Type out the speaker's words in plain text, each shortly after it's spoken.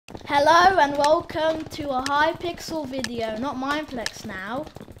Hello and welcome to a Hypixel video, not Mineplex now.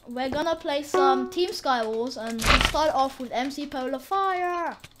 We're gonna play some Team Skywars and we start off with MC Polar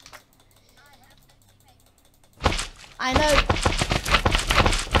Fire. I know.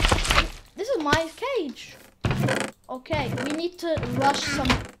 This is my cage. Okay, we need to rush some.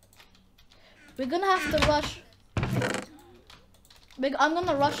 We're gonna have to rush. I'm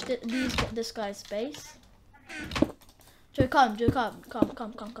gonna rush this guy's base. Joe, come.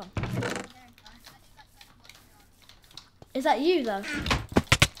 Is that you though?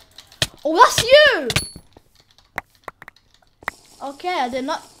 Oh, that's you! Okay, I did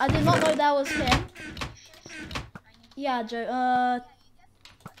not know that was him. Yeah, Joe.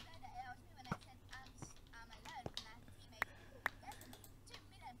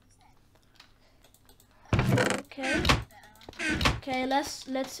 Okay, let's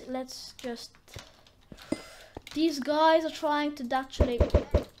just. These guys are trying to actually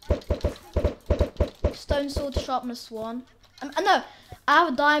stone sword sharpness 1. No, I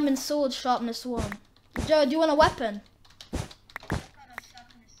have a diamond sword sharpness 1. Joe, do you want a weapon?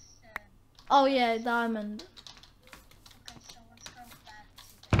 Oh yeah, diamond.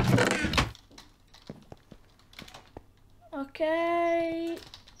 Okay.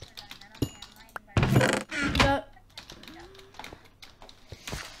 Joe.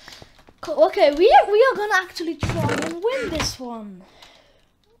 Okay, we are gonna actually try and win this one.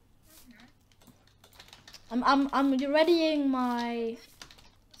 I'm readying my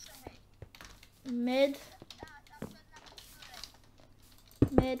mid.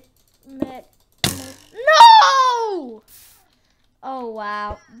 No! Oh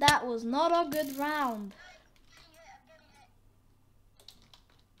wow, that was not a good round.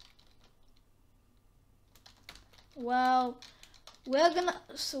 Well, we are going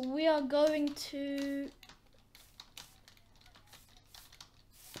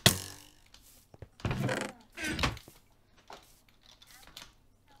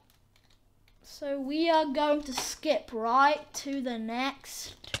to skip right to the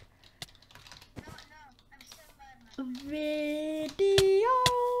next video.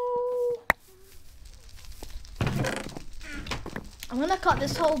 I'm gonna cut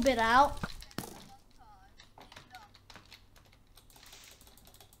this whole bit out.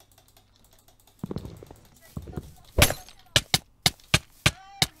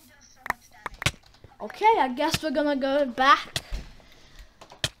 Okay, I guess we're gonna go back.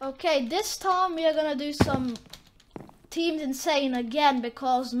 Okay, this time we are gonna do some Teams Insane again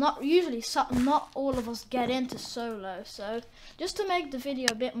because not all of us get into solo. So just to make the video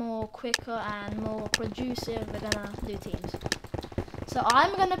a bit more quicker and more producive, we're gonna do teams. So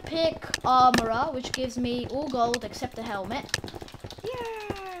I'm gonna pick Armorer, which gives me all gold except the helmet.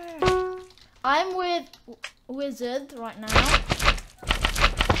 Yeah. I'm with Wizard right now.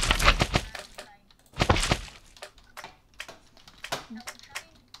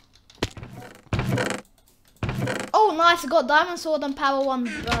 Oh nice, I got diamond sword and power 1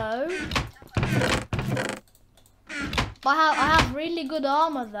 bow. But I have really good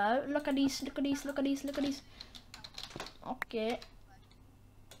armor though. Look at these. Okay.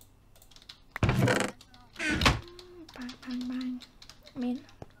 Bang.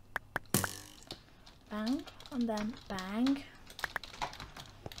 Bang and then bang.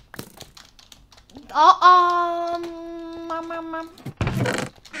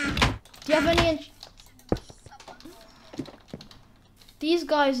 Do you have any? These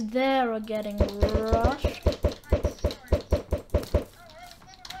guys there are getting rushed.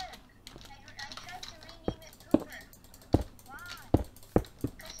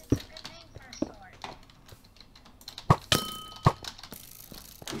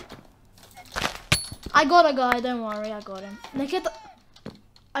 I got a guy, don't worry, I got him. Nikita,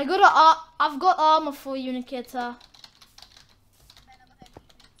 I've got armor for you, Nikita.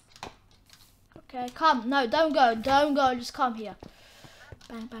 Okay, come. No, don't go, just come here.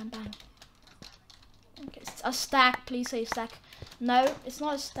 Bang. Okay, a stack, please say stack. No, it's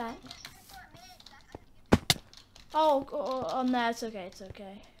not a stack. Oh no, it's okay.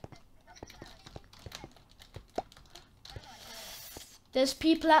 There's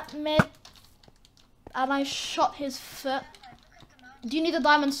people at mid, and I shot his foot. Do you need a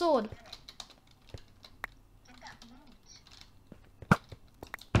diamond sword?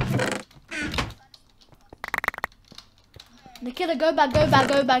 Nikita, go back. They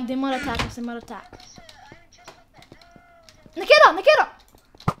might attack us. Nikita!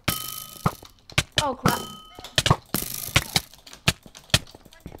 Oh crap.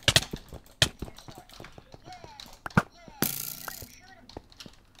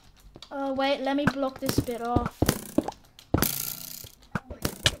 Oh wait, let me block this bit off.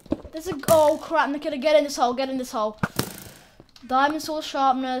 There's a, oh crap, Nikita, get in this hole, get in this hole. Diamond sword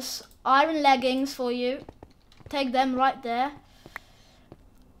sharpness, iron leggings for you. Take them right there.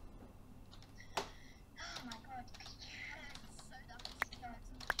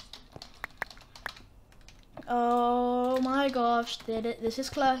 Oh my gosh, did it? This is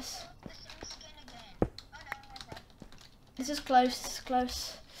close. This is close, this is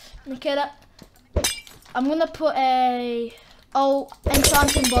close. Nikita, I'm gonna put a, oh,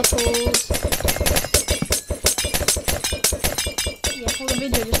 enchanting bottles. Yeah, for the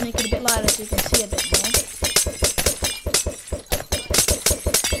video, just make it a bit lighter so you can see a bit more.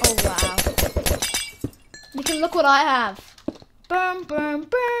 Oh wow. Nikita, look what I have. Boom, boom,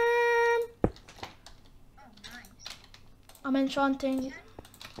 boom. I'm enchanting.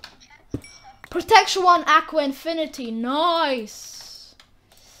 Protection 1, Aqua Infinity. Nice.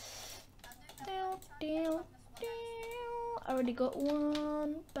 I already got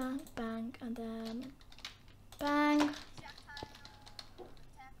one. Bang, bang, and then bang.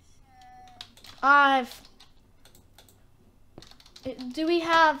 Do we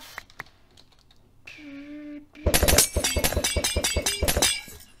have?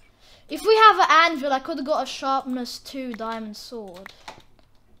 If we have an anvil, I could have got a sharpness 2 diamond sword.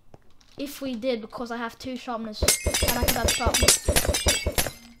 If we did, because I have 2 sharpness and I could have sharpness.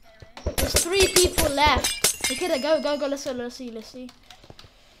 There's 3 people left. Okay, go, go, go. Let's see, let's see, let's see.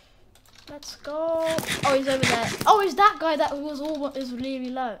 Let's go. Oh, he's over there. Oh, is that guy that was is really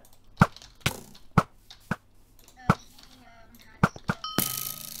low?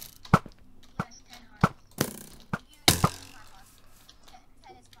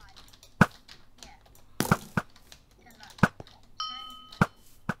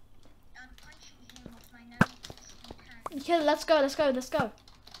 Okay, let's go, let's go, let's go.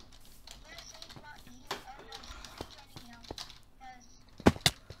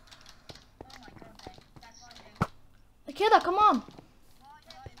 Kidda, come on.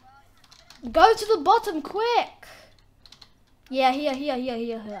 Go to the bottom, quick. Yeah, here.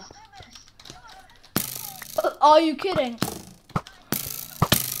 Are you kidding?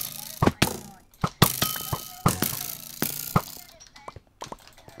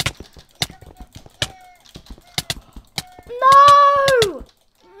 No!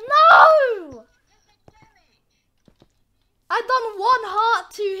 No! I done 1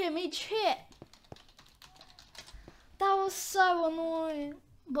 heart to him each hit. That was so annoying.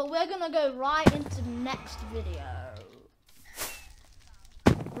 But we're gonna go right into the next video.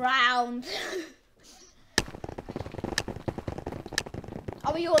 Round.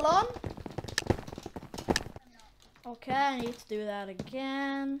 Are we all on? Okay, I need to do that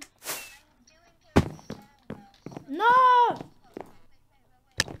again. No!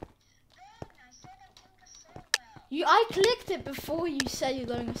 I clicked it before you said you're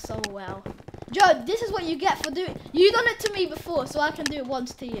doing so well. Joe, this is what you get for doing. You done it to me before, so I can do it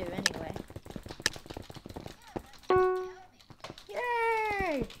once to you anyway.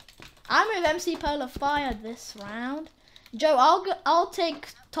 Yay! I'm with MC Polar Fire this round. Joe, I'll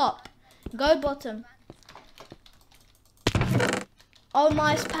take top. Go bottom. Oh,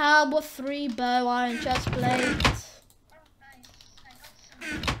 nice power 3 bow, iron chest plate.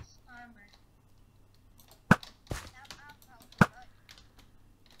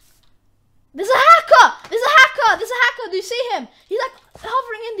 There's a hacker! There's a hacker! There's a hacker! Do you see him? He's like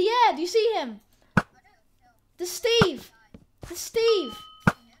hovering in the air. Do you see him? There's Steve. There's Steve.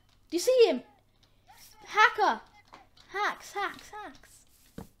 Do you see him? Hacker. Hacks.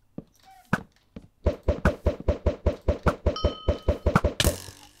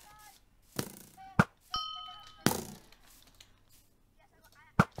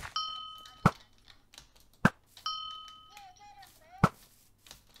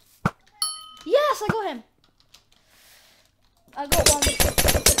 Yes, I got him. I got one.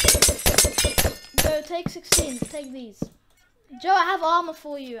 Joe, take 16. Take these. Joe, I have armor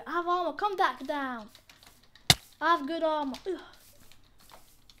for you. I have armor. Come back down. I have good armor. Ugh.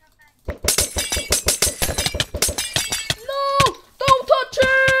 No! Don't touch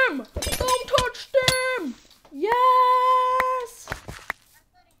him! Don't touch them! Yes!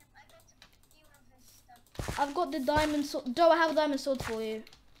 I've got the diamond sword. Joe, I have a diamond sword for you.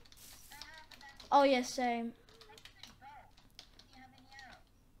 Oh yeah, same.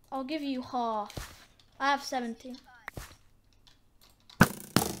 I'll give you half. I have 17.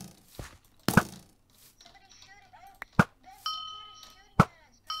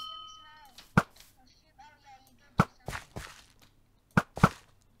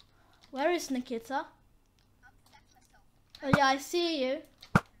 Where is Nikita? Oh yeah, I see you.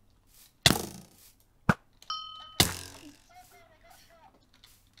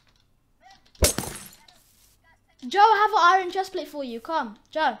 Joe, I have an iron chest plate for you. Come,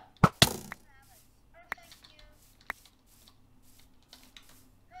 Joe.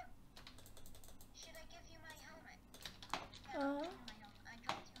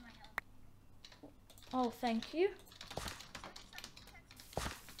 Oh, thank you.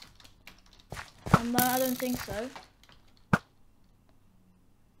 No, I don't think so.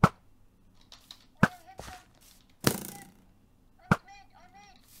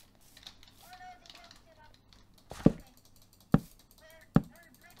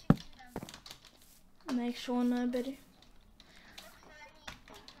 Make sure nobody.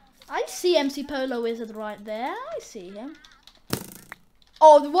 I see MC Polo Wizard right there. I see him.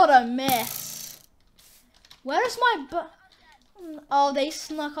 Oh, what a mess. Where is my Oh, they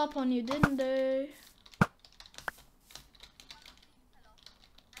snuck up on you, didn't they?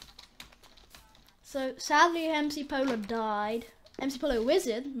 So, sadly, MC Polo died. MC Polo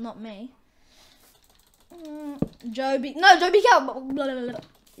Wizard, not me. Joby. No, Joby Cow.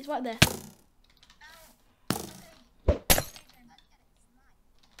 He's right there.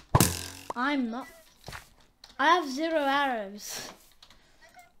 I'm not. I have 0 arrows.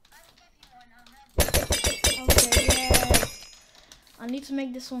 Okay, yeah. I need to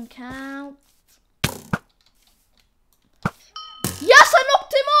make this one count. Yes, I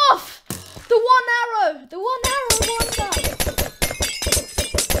knocked him off! The one arrow! The one arrow won that!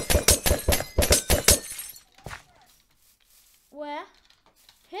 Where?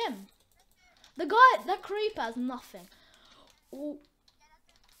 Him. The guy, that creeper has nothing. Ooh.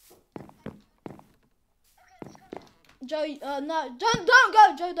 Joe, no, don't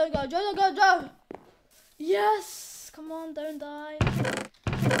go, Joe, don't go, Joe, don't go, Joe. Yes, come on, don't die.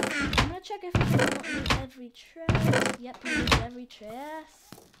 I'm gonna check if we can use every chest. Yep, we use every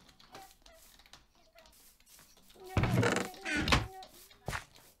chest.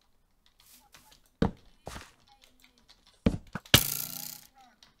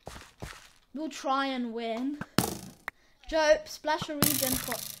 We'll try and win. Joe, splash a regen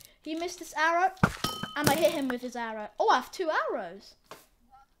for. He missed this arrow, and I hit him with his arrow. Oh, I have 2 arrows.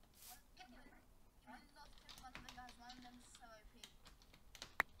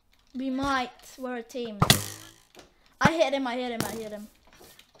 We might. We're a team. I hit him.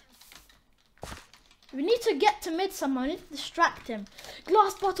 We need to get to mid somehow. We need to distract him.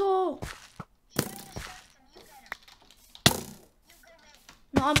 Glass bottle.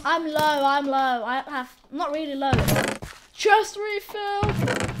 No, I'm low. I have not really low. Chest refill.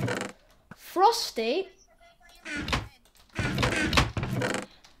 Frosty.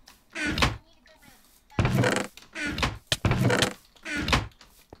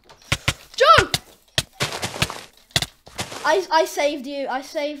 Joe! I saved you.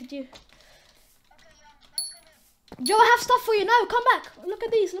 Joe, I have stuff for you. No, come back. Look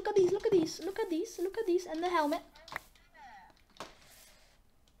at these. And the helmet.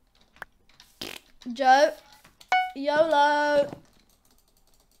 Joe. YOLO.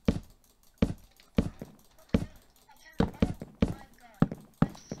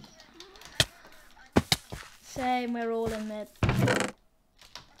 Same, we're all in mid.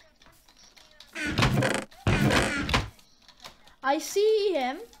 I see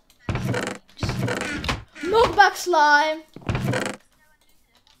him. Just knockback slime.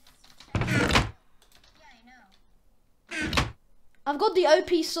 I've got the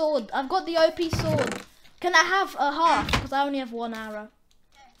OP sword. Can I have a half? Because I only have 1 arrow.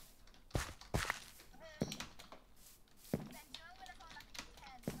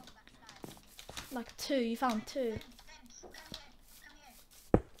 Like 2. You found 2.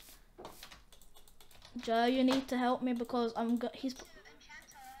 Joe, you need to help me because he's.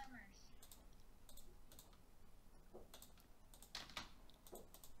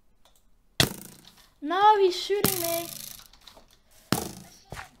 No, he's shooting me.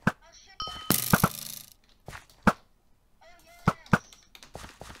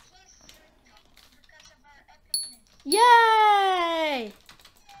 Yay!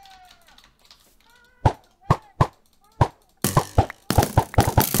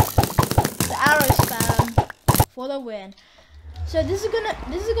 The arrow spam for the win. So this is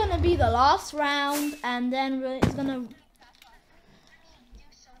gonna be the last round, and then it's gonna.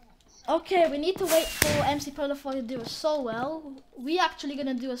 Okay, we need to wait for MC Polo to do a soul well. We actually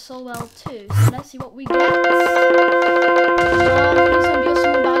gonna do a soul well too. So let's see what we get. Please don't be a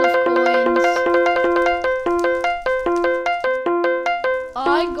small bag of coins.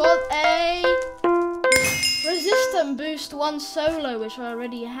 I got a resistant boost 1 solo, which I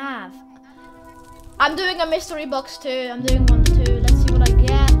already have. I'm doing a mystery box too. I'm doing one too. Let's see what I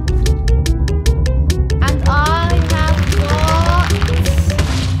get. And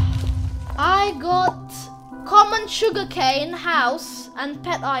I got Common sugarcane, house, and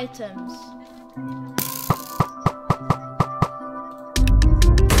pet items.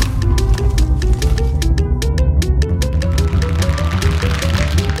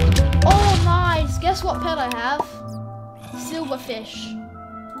 Oh, nice. Guess what pet I have? Silverfish.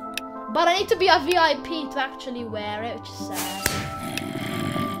 But I need to be a VIP to actually wear it, which is sad.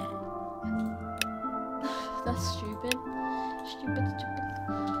 That's stupid. Stupid.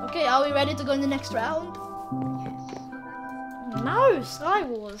 Okay, are we ready to go in the next round? No,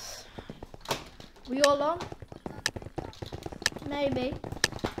 Skywars. We all on? Maybe.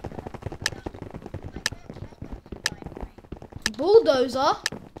 Bulldozer.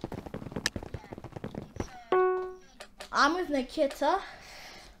 I'm with Nikita.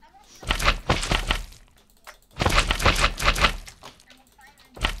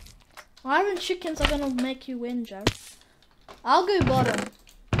 Iron chickens are gonna make you win, Joe. I'll go bottom.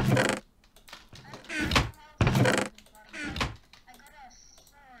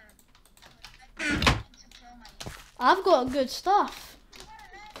 I've got good stuff.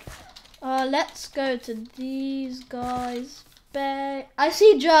 Let's go to these guys. I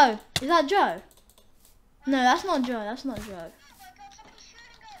see Joe. Is that Joe? No, that's not Joe. That's not Joe.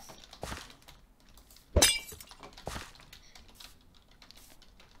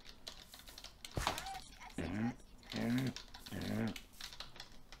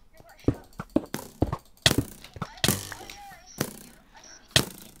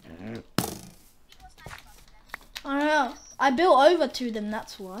 I don't know. I built over to them,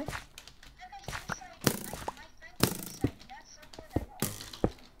 that's why.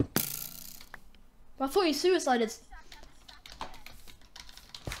 I thought he suicided.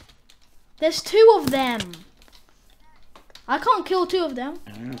 There's 2 of them. I can't kill 2 of them.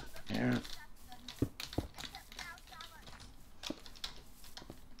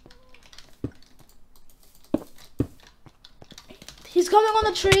 He's coming on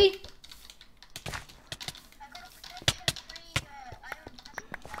the tree.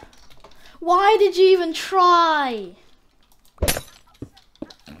 Why did you even try?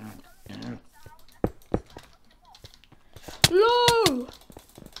 No!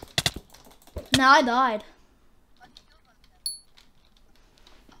 Now I died.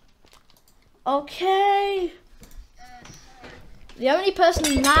 Okay. The only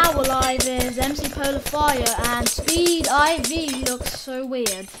person now alive is MC Polar Fire, and Speed IV looks so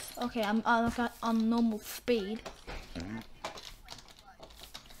weird. Okay, I'm on normal speed.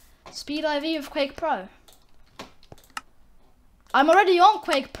 Speed IV with Quake Pro. I'm already on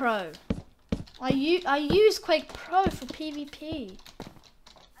Quake Pro. I use Quake Pro for PvP.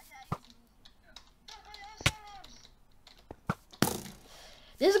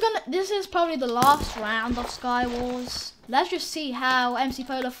 This is probably the last round of Skywars. Let's just see how MC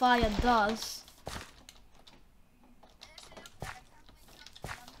Polar Fire does.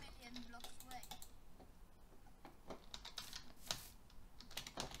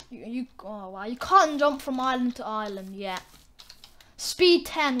 Oh wow, you can't jump from island to island yet. Speed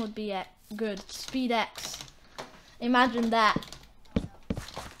 10 would be good. Speed X. Imagine that.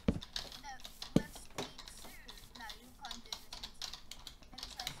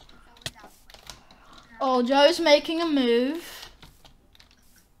 Oh, Joe's making a move.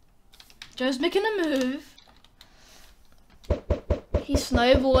 Joe's making a move. He's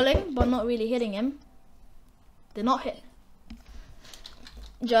snowballing, but not really hitting him. They're not hit.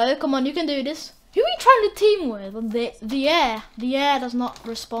 Joe, come on, you can do this. Who are you trying to team with? The air. The air does not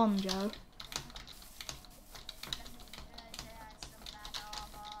respond, Joe.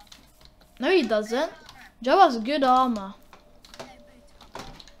 No, he doesn't. Joe has good armor.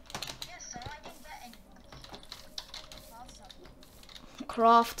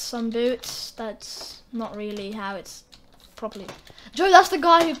 Craft some boots. That's not really how it's properly. Joe, that's the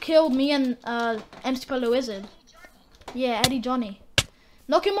guy who killed me and MC Polo Wizard. Yeah, Eddie Johnny.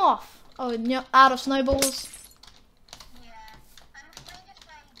 Knock him off. Oh, out of snowballs. Yeah, I'm afraid if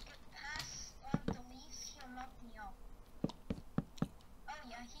I pass on the leaves, he'll knock me off. Oh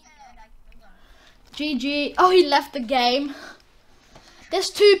yeah, he's dead. GG. Oh, he left the game. There's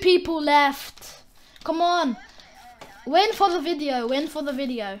 2 people left. Come on. Win for the video. Win for the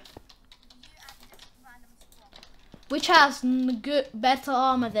video. Which has better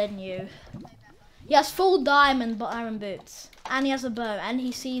armor than you. He has full diamond but iron boots. And he has a bow, and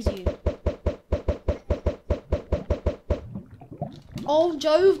he sees you. Oh,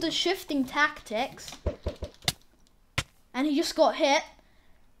 Jove, the shifting tactics. And he just got hit.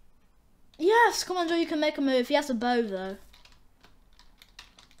 Yes, come on, Joe, you can make a move. He has a bow, though.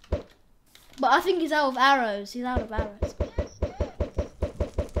 But I think he's out of arrows. He's out of arrows.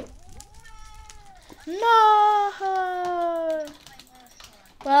 No!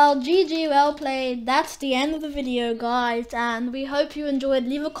 Well, GG, well played. That's the end of the video, guys. And we hope you enjoyed.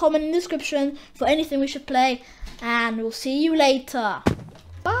 Leave a comment in the description for anything we should play. And we'll see you later.